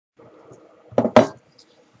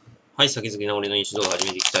はい、酒好きな俺の飲酒動画始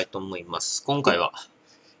めていきたいと思います。今回は、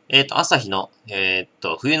朝日の、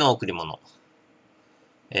冬の贈り物。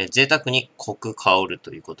贅沢に濃く香る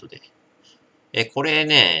ということで。これ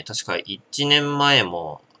ね、確か1年前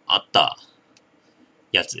もあった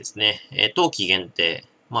やつですね。冬季限定。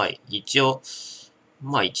まあ、一応、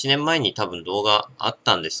1年前に多分動画あっ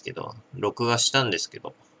たんですけど、録画したんですけ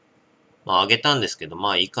ど、上げたんですけ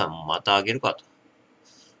ど、いいか、また上げるかと。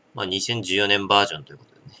2014年バージョンというこ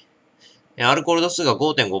とでね。アルコール度数が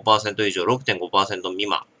 5.5% 以上、6.5% 未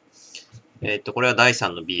満。これは第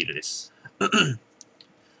3のビールです。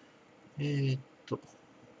原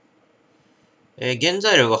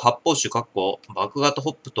材料が発泡酒、麦芽とホ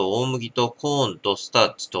ップと大麦とコーンとスタ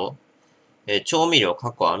ーチと、調味料、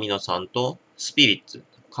アミノ酸とスピリッツ、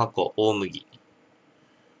大麦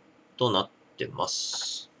となってま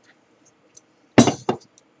す。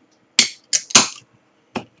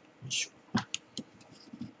よいしょ。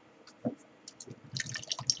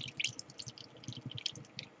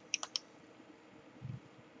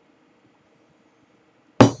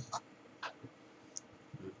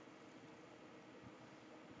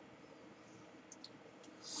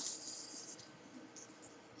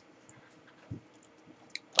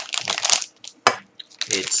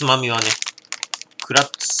つまみはね、クラッ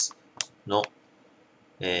ツの、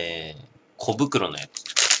小袋のやつ。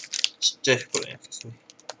ちっちゃい袋のやつですね。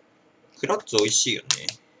クラッツ美味しいよね。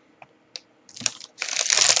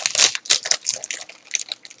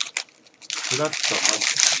クラッツは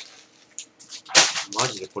マ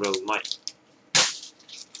ジでこれはうまい。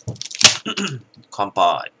乾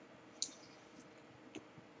杯。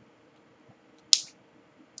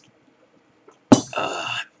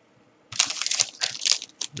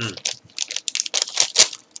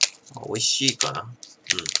美味しいかな。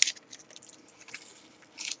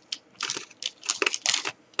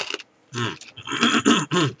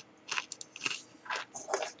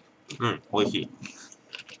美味しい。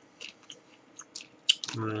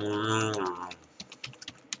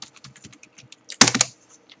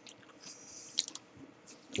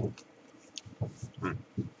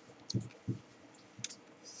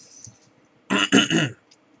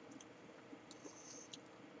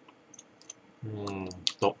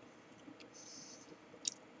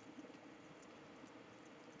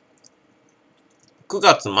9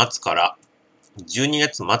月末から12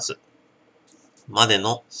月末まで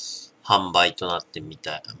の販売となってみ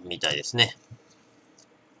たいですね。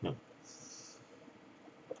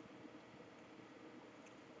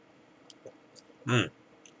美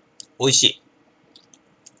味しい。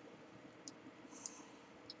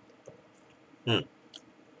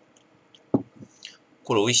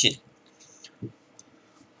これ美味しいね。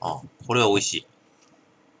これは美味しい。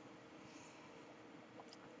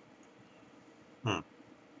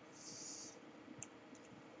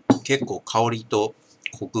結構香りと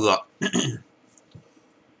コクが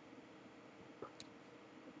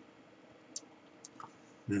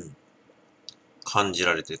感じ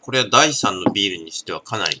られて、これは第3のビールにしては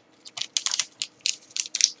かなり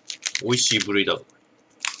美味しい部類だぞ。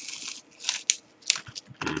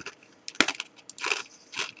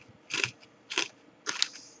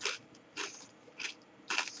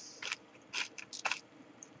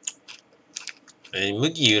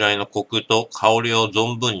麦由来のコクと香りを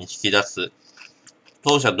存分に引き出す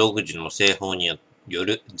当社独自の製法によ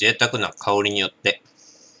る贅沢な香りによって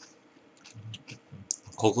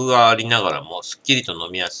コクがありながらもすっきりと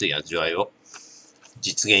飲みやすい味わいを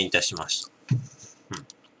実現いたしました。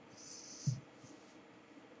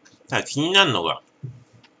ただ気になるのが、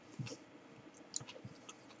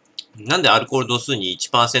なんでアルコール度数に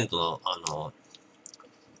 1% の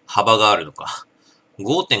幅があるのか。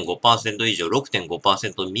5.5% 以上、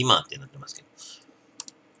6.5% 未満ってなってますけど。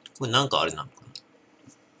これなんかあれなのか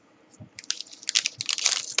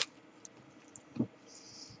な。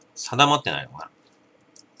定まってないのかな。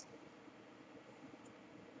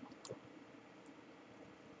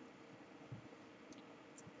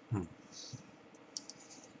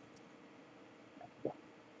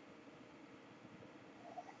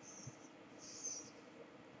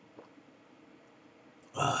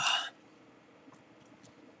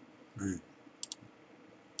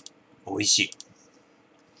美味しい。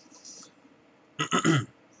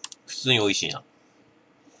普通に美味しいな。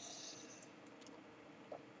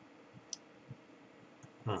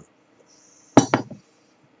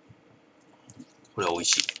これは美味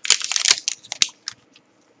しい。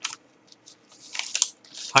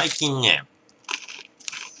最近ね、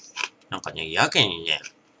なんかね、やけにね、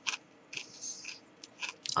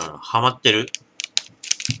ハマってる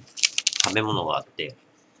食べ物があって、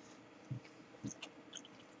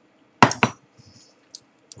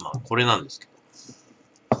これなんですけど。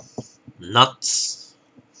ナッツ。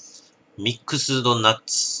ミックスドナッ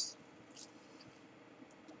ツ。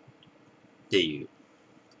っていう。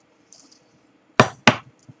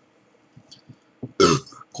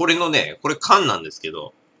これのね、これ缶なんですけ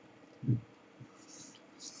ど、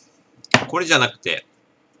これじゃなくて、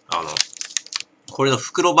これの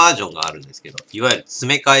袋バージョンがあるんですけど、いわゆる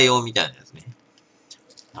詰め替え用みたいなやつね。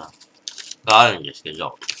があるんですけ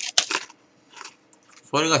ど、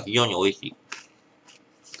それが非常に美味しい。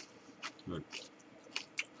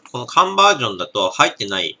この缶バージョンだと入って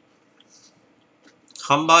ない、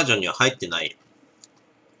缶バージョンには入ってない、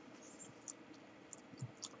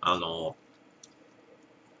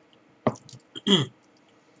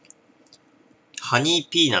ハニー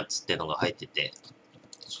ピーナッツってのが入ってて、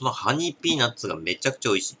そのハニーピーナッツがめちゃくちゃ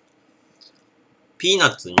美味しい。ピーナ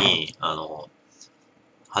ッツに、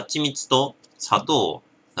蜂蜜と砂糖を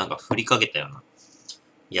なんか振りかけたような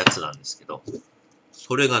やつなんですけど、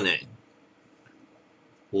それがね、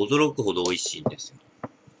驚くほど美味しいんですよ。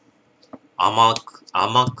甘く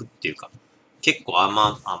っていうか、結構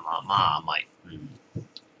まあ甘い。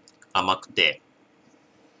甘くて、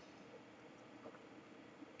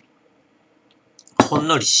ほん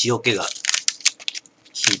のり塩気が効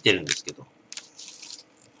いてるんですけど、う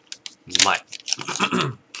まい。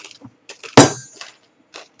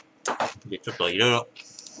で、ちょっといろいろ、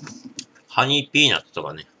ハニーピーナッツと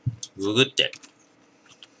かね、ググって、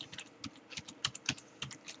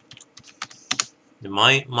で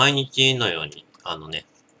毎日のように、こ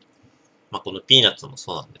のピーナッツも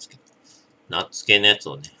そうなんですけど、ナッツ系のやつ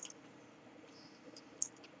をね、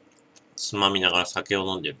つまみながら酒を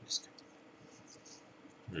飲んでるんですけど。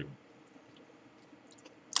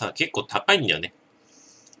ただ結構高いんだよね。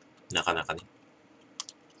なかなかね。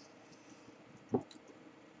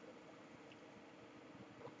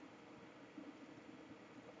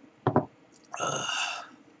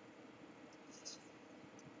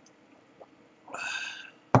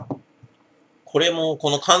これも、こ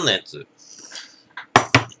の缶のやつ。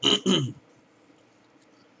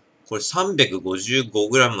これ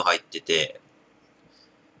 355g 入ってて、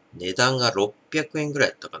値段が600円ぐらい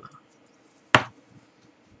だったかな。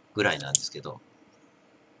ぐらいなんですけど。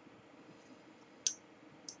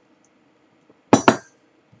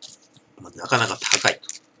なかなか高いと。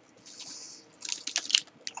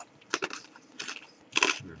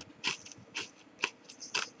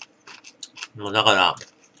もうだから、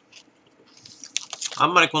あ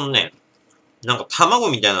んまりこのね、なんか卵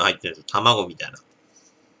みたいなの入ってるんですよ。卵みたいな。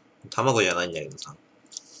卵じゃないんだけどさ。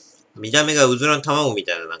見た目がうずらの卵み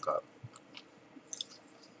たいななんか、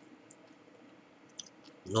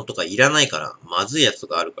のとかいらないから、まずいやつと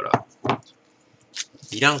かあるから、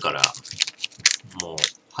いらんから、もう、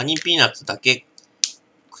ハニーピーナッツだけ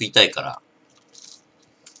食いたいから、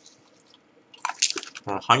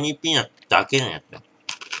このハニーピーナッツだけのやつ。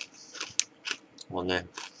もうね、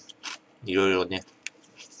いろいろね、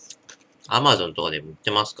アマゾンとかでも売っ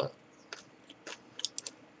てますから。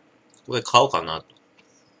これ買おうかなと。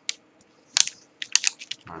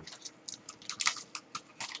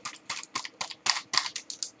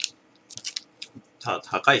ただ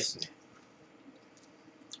高いっすね。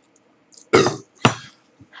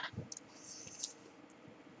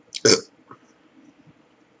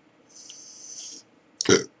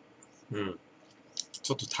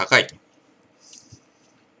ちょっと高いと。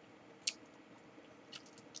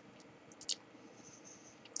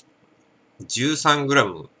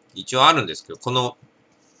13g 一応あるんですけど、この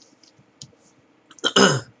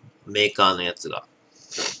メーカーのやつが、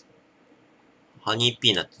ハニー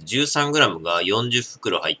ピーナッツ 13g が40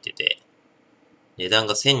袋入ってて、値段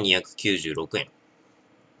が1296円。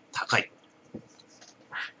高い。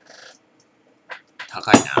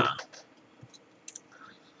高いなぁ。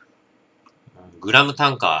グラム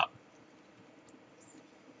単価、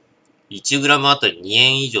1グラムあたり2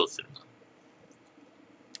円以上するな。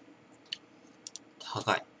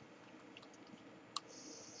高い。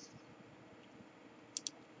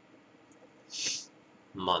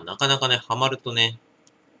まあ、なかなかね、ハマるとね、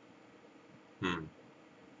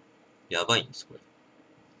やばいんです、これ。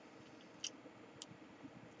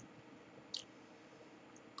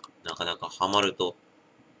なかなかハマると、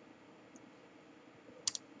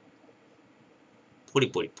ポリ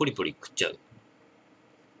ポリ食っちゃう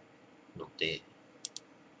ので、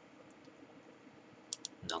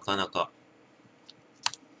なかなか、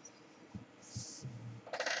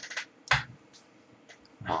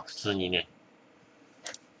まあ普通にね、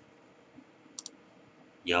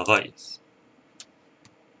やばいです。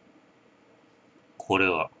これ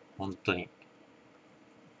は、本当に、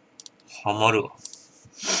ハマるわ。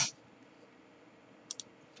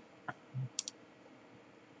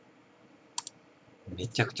め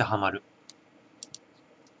ちゃくちゃハマる。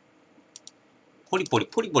ポリポリ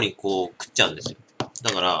こう食っちゃうんですよ。だ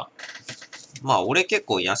から、まあ俺結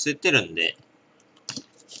構痩せてるんで、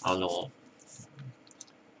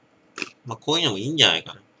まあこういうのもいいんじゃない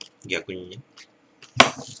かな。逆にね。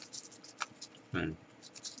うん。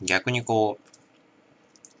逆にこう、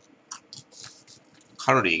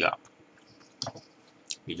カロリーが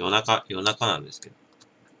夜中なんですけど。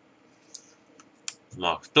ま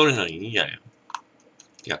あ太るのにいいんじゃないの？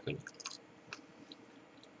逆に。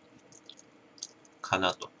か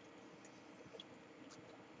なと。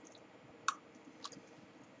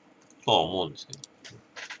とは思うんですけど。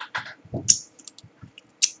うん。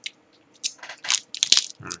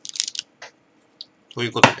とい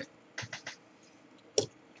うことで。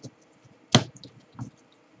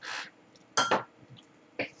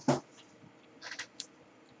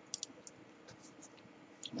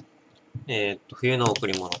冬の贈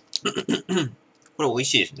り物。これ美味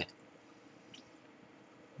しいですね。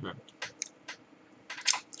うん。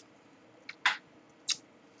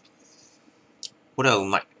これはう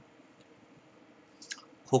まい。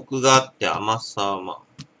コクがあって甘さはまあ、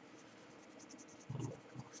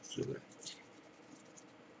普通ぐらい。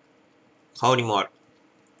香りもある。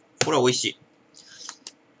これは美味しい。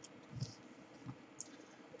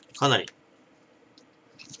かなり、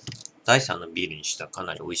第3のビールにしたらか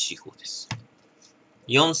なり美味しい方です。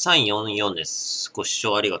4344です。ご視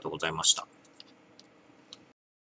聴ありがとうございました。